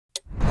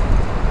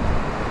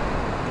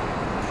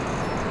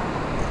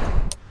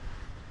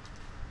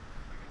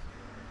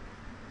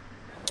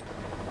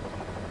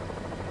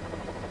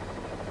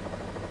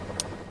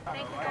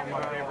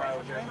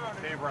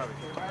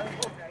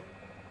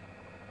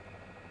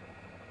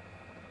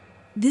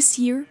This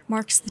year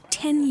marks the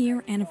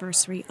 10-year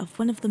anniversary of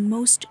one of the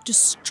most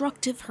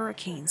destructive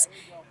hurricanes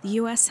the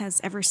U.S.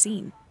 has ever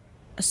seen.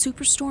 A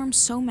superstorm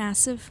so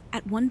massive,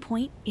 at one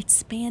point, it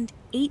spanned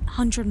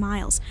 800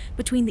 miles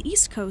between the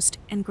East Coast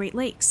and Great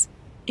Lakes.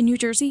 In New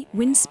Jersey,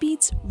 wind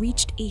speeds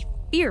reached a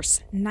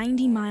fierce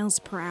 90 miles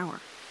per hour.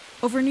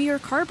 Over New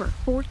York Harbor,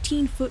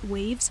 14-foot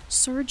waves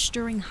surged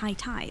during high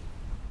tide.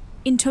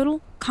 In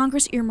total,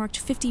 Congress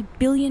earmarked $50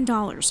 billion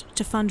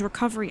to fund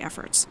recovery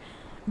efforts.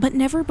 But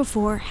never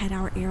before had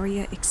our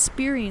area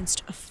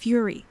experienced a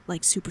fury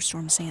like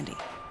Superstorm Sandy.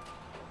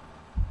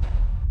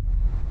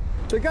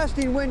 The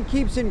gusting wind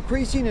keeps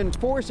increasing in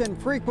force and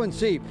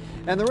frequency,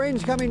 and the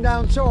rain's coming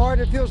down so hard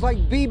it feels like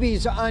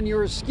BBs on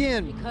your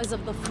skin. Because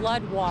of the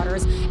flood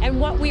waters, and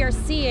what we are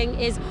seeing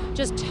is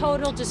just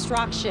total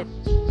destruction.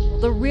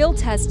 The real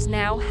test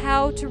now,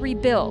 how to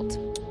rebuild.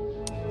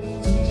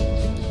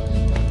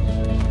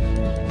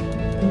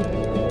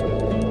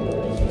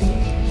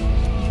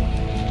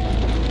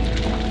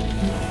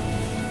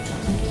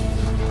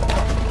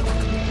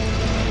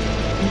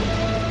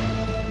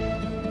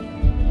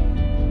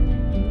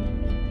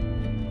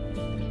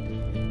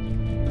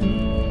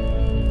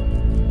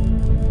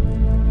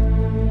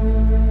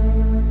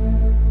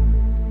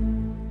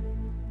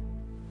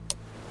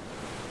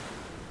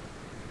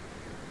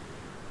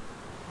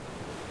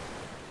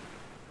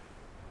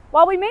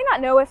 While we may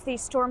not know if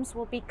these storms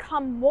will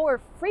become more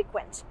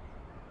frequent,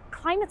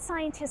 climate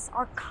scientists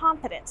are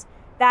confident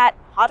that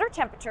hotter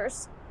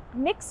temperatures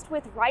mixed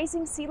with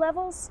rising sea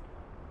levels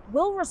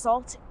will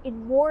result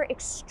in more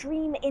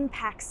extreme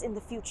impacts in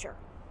the future.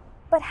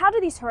 But how do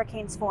these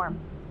hurricanes form,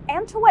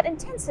 and to what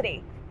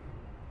intensity?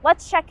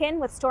 Let's check in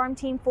with Storm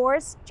Team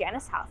 4's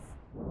Janice Huff.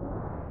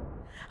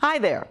 Hi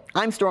there,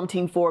 I'm Storm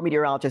Team 4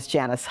 meteorologist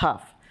Janice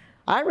Huff.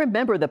 I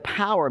remember the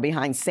power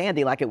behind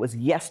Sandy like it was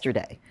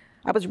yesterday.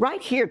 I was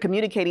right here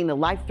communicating the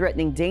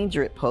life-threatening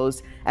danger it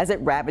posed as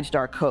it ravaged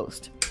our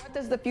coast. What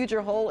does the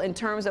future hold in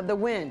terms of the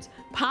winds?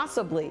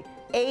 Possibly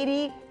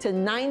 80 to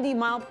 90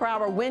 mile per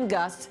hour wind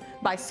gusts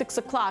by 6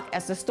 o'clock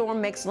as the storm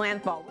makes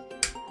landfall.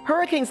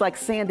 Hurricanes like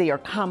Sandy are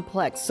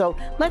complex, so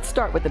let's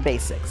start with the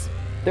basics.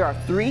 There are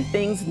 3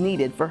 things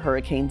needed for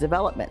hurricane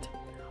development: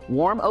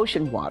 warm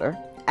ocean water,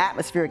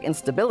 atmospheric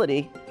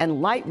instability,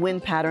 and light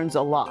wind patterns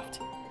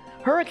aloft.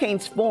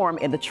 Hurricanes form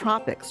in the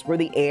tropics, where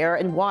the air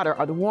and water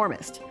are the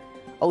warmest.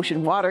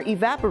 Ocean water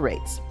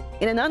evaporates.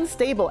 In an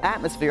unstable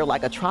atmosphere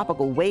like a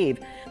tropical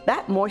wave,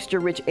 that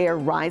moisture-rich air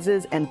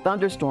rises and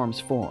thunderstorms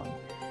form.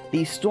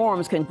 These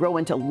storms can grow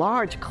into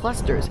large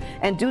clusters,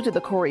 and due to the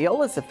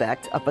Coriolis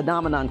effect, a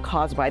phenomenon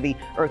caused by the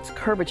Earth's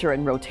curvature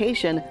and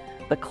rotation,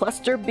 the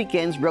cluster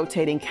begins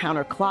rotating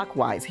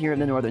counterclockwise here in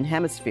the Northern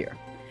Hemisphere.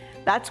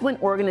 That's when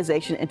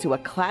organization into a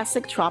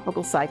classic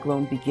tropical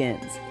cyclone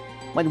begins.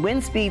 When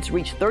wind speeds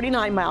reach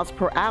 39 miles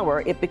per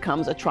hour, it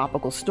becomes a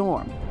tropical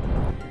storm.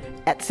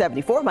 At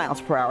 74 miles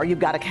per hour, you've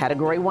got a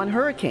Category 1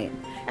 hurricane.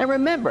 And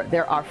remember,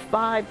 there are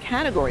 5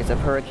 categories of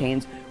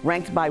hurricanes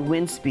ranked by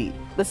wind speed,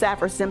 the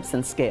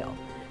Saffir-Simpson scale.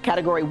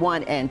 Category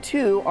 1 and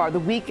 2 are the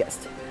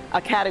weakest.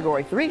 A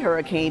Category 3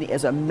 hurricane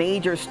is a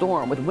major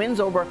storm with winds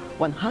over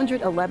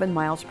 111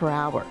 miles per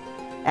hour.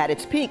 At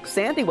its peak,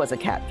 Sandy was a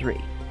Cat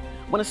 3.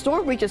 When a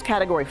storm reaches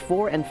Category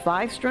 4 and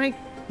 5 strength,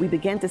 we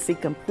begin to see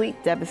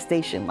complete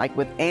devastation, like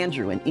with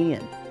Andrew and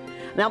Ian.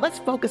 Now let's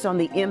focus on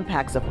the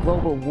impacts of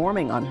global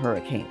warming on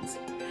hurricanes.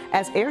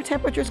 As air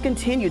temperatures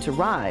continue to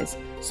rise,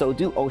 so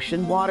do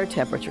ocean water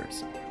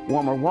temperatures.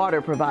 Warmer water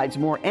provides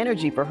more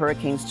energy for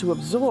hurricanes to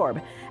absorb,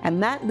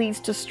 and that leads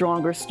to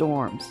stronger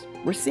storms.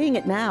 We're seeing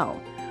it now.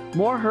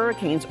 More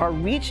hurricanes are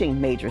reaching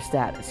major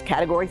status,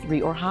 Category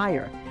 3 or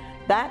higher.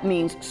 That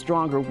means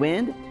stronger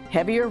wind,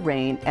 heavier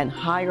rain, and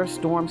higher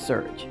storm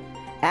surge.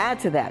 Add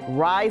to that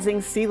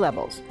rising sea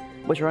levels,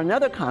 which are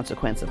another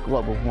consequence of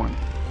global warming.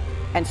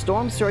 And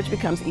storm surge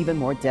becomes even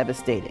more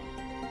devastating.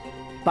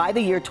 By the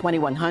year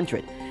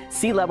 2100,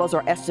 sea levels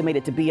are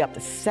estimated to be up to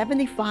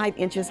 75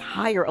 inches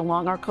higher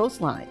along our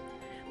coastline.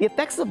 The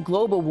effects of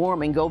global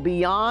warming go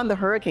beyond the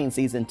hurricane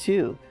season,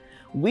 too.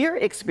 We're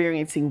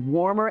experiencing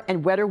warmer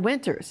and wetter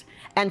winters,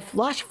 and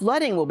flash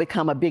flooding will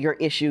become a bigger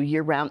issue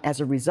year-round as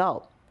a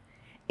result.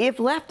 If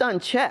left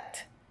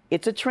unchecked,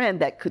 it's a trend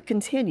that could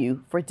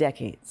continue for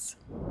decades.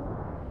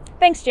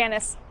 Thanks,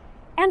 Janice.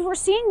 And we're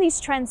seeing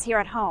these trends here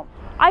at home.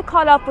 I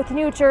caught up with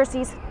New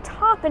Jersey's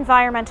top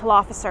environmental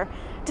officer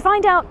to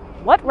find out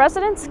what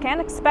residents can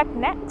expect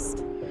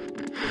next.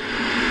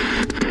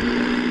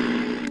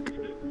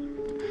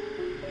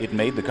 It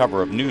made the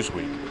cover of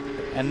Newsweek,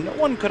 and no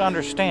one could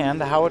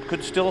understand how it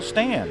could still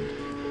stand.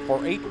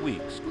 For 8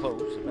 weeks,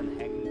 clothes have been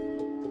hanging.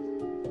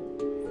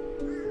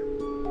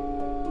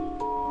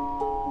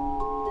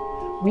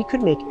 We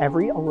could make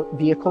every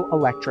vehicle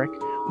electric.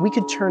 We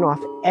could turn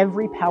off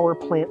every power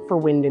plant for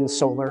wind and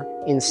solar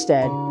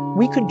instead.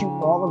 We could do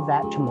all of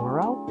that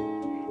tomorrow,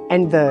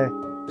 and the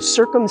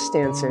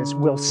circumstances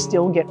will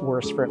still get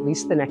worse for at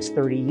least the next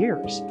 30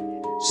 years.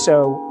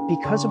 So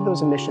because of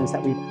those emissions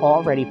that we've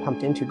already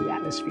pumped into the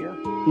atmosphere,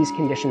 these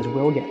conditions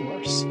will get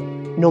worse,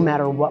 no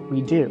matter what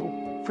we do,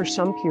 for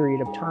some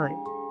period of time.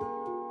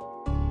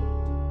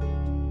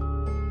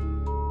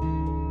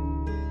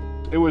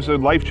 It was a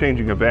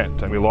life-changing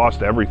event, and we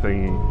lost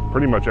everything,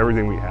 pretty much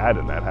everything we had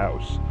in that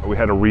house. We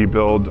had to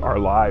rebuild our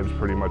lives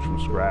pretty much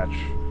from scratch.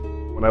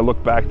 When I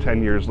look back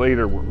 10 years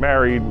later, we're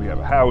married, we have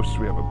a house,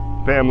 we have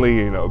a family,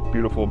 you know, a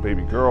beautiful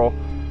baby girl.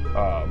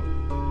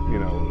 You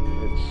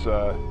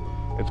know,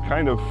 it's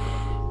kind of,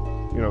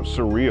 you know,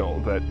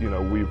 surreal that, you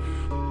know, we've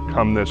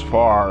come this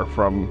far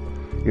from,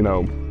 you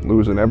know,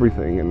 losing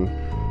everything, and,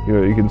 you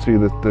know, you can see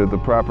that the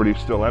property's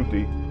still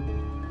empty.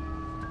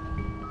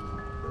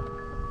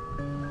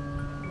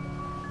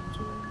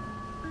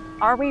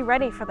 Are we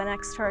ready for the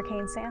next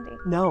Hurricane Sandy?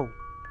 No,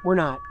 we're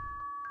not.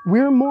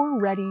 We're more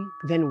ready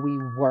than we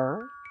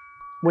were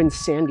when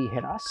Sandy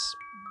hit us,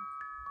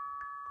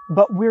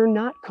 but we're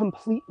not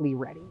completely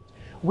ready.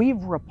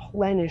 We've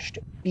replenished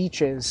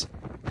beaches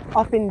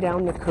up and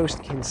down the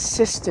coast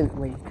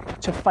consistently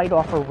to fight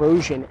off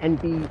erosion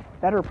and be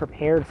better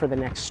prepared for the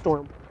next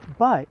storm.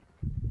 But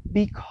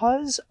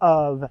because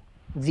of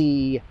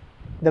the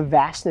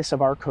vastness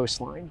of our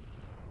coastline,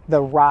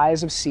 the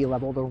rise of sea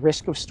level, the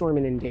risk of storm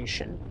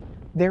inundation,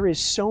 there is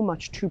so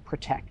much to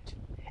protect.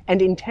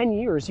 And in 10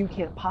 years, you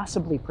can't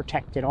possibly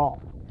protect it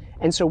all.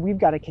 And so we've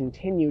got to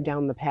continue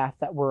down the path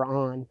that we're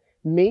on,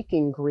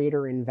 making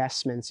greater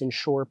investments in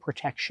shore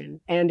protection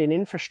and in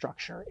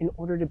infrastructure in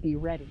order to be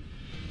ready.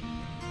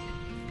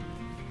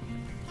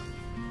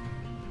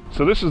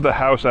 So this is the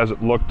house as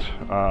it looked,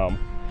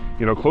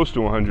 you know, close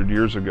to 100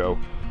 years ago.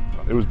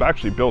 It was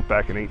actually built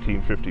back in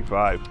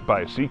 1855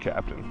 by a sea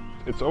captain.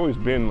 It's always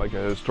been like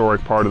a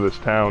historic part of this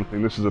town.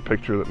 And this is a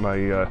picture that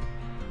my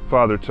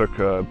father took,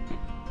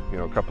 you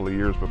know, a couple of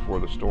years before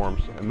the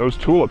storms. And those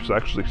tulips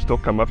actually still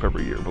come up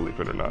every year, believe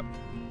it or not.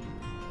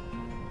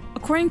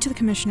 According to the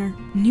commissioner,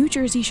 New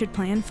Jersey should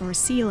plan for a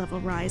sea level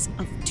rise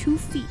of 2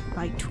 feet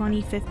by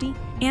 2050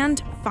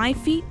 and 5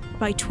 feet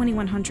by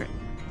 2100.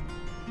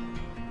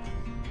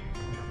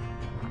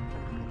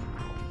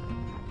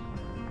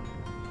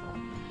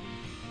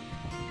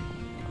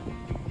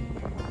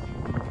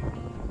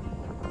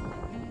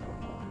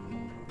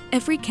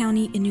 Every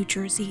county in New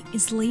Jersey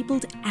is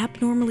labeled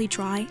abnormally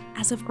dry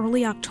as of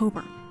early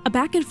October, a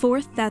back and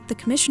forth that the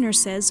commissioner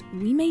says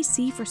we may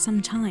see for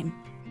some time.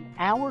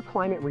 Our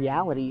climate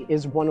reality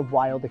is one of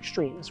wild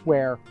extremes,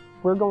 where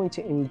we're going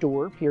to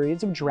endure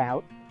periods of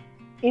drought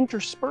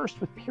interspersed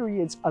with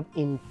periods of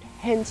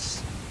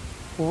intense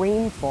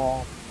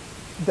rainfall.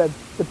 The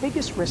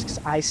biggest risks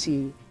I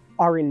see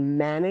are in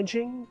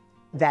managing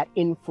that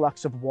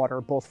influx of water,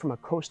 both from a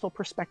coastal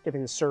perspective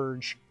in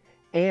surge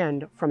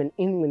and from an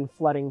inland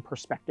flooding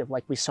perspective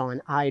like we saw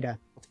in Ida.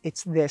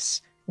 It's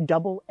this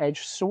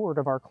double-edged sword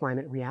of our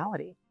climate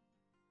reality.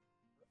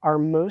 Our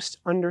most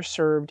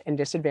underserved and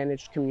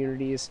disadvantaged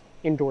communities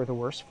endure the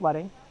worst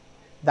flooding,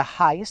 the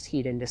highest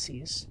heat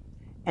indices,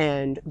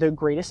 and the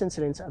greatest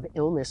incidence of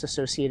illness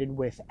associated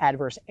with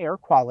adverse air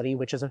quality,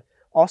 which is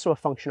also a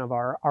function of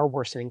our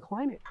worsening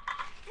climate.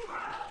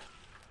 I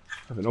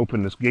haven't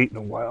opened this gate in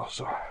a while,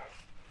 so.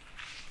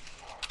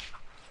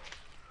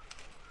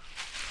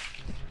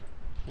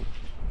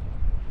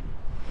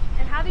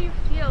 And how do you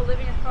feel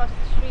living across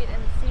the street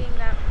and seeing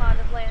that plot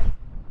of land?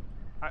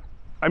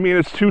 I mean,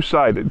 it's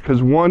two-sided,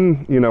 because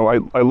one, you know,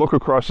 I look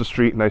across the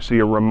street and I see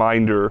a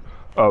reminder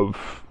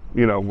of,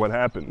 you know, what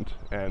happened.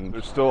 And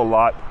there's still a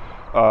lot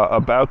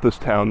about this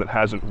town that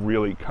hasn't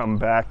really come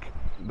back.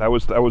 That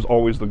was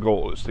always the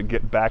goal, is to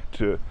get back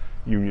to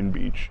Union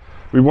Beach.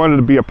 We wanted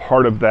to be a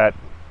part of that,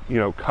 you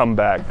know,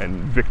 comeback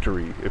and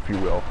victory, if you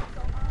will.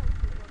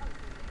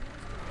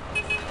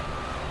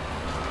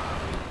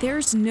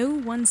 There's no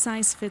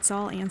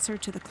one-size-fits-all answer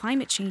to the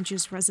climate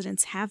changes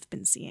residents have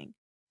been seeing.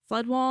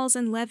 Flood walls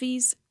and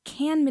levees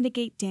can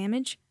mitigate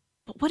damage,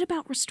 but what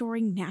about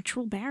restoring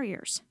natural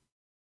barriers?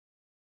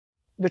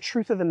 The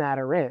truth of the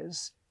matter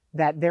is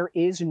that there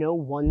is no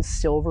one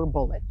silver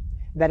bullet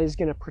that is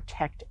going to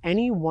protect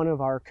any one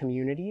of our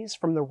communities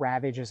from the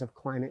ravages of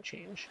climate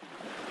change.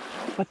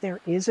 But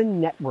there is a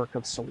network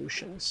of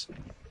solutions.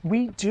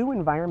 We do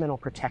environmental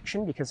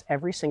protection because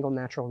every single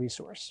natural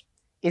resource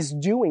is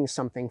doing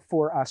something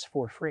for us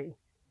for free.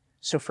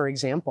 So for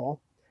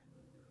example,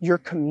 your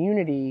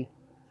community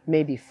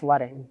may be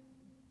flooding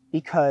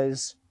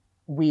because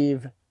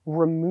we've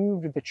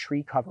removed the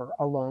tree cover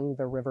along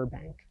the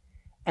riverbank.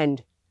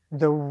 And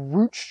the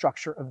root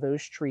structure of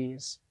those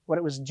trees, what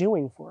it was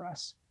doing for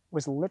us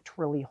was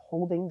literally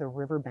holding the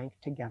riverbank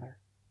together.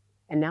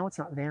 And now it's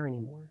not there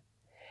anymore.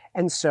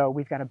 And so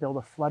we've got to build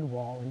a flood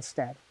wall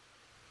instead.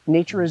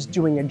 Nature is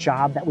doing a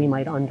job that we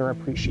might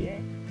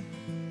underappreciate.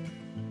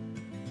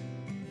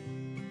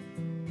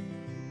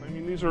 I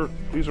mean,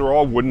 these are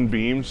all wooden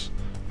beams.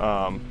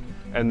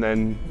 And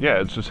then, yeah,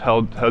 it's just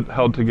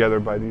held together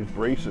by these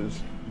braces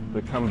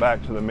that come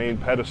back to the main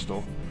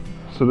pedestal.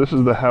 So this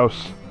is the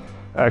house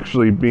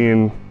actually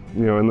being,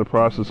 you know, in the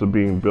process of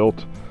being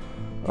built.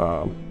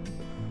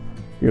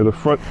 You know,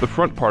 the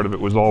front part of it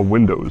was all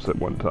windows at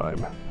one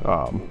time.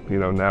 You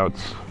know, now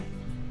it's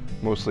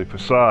mostly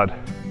facade.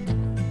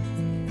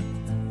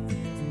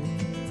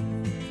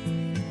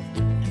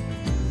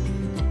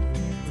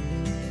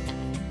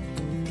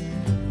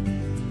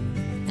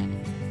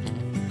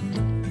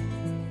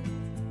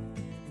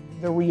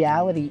 The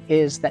reality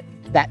is that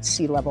that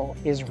sea level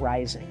is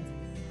rising,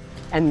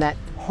 and that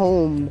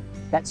home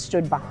that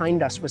stood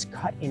behind us was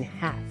cut in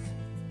half.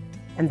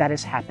 And that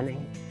is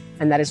happening,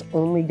 and that is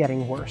only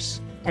getting worse,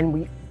 and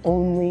we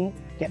only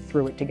get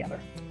through it together.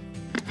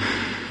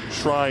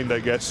 Shrined, I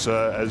guess,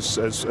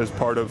 as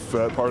part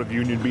of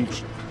Union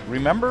Beach.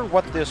 Remember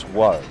what this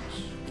was,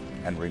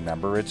 and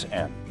remember its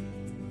end.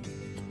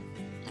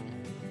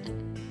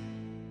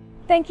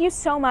 Thank you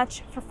so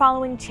much for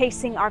following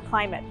Chasing Our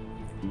Climate.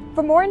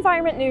 For more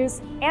environment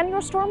news and your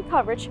storm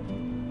coverage,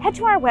 head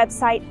to our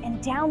website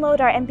and download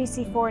our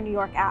NBC4 New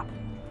York app.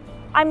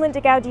 I'm Linda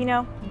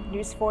Gaudino,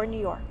 News 4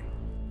 New York.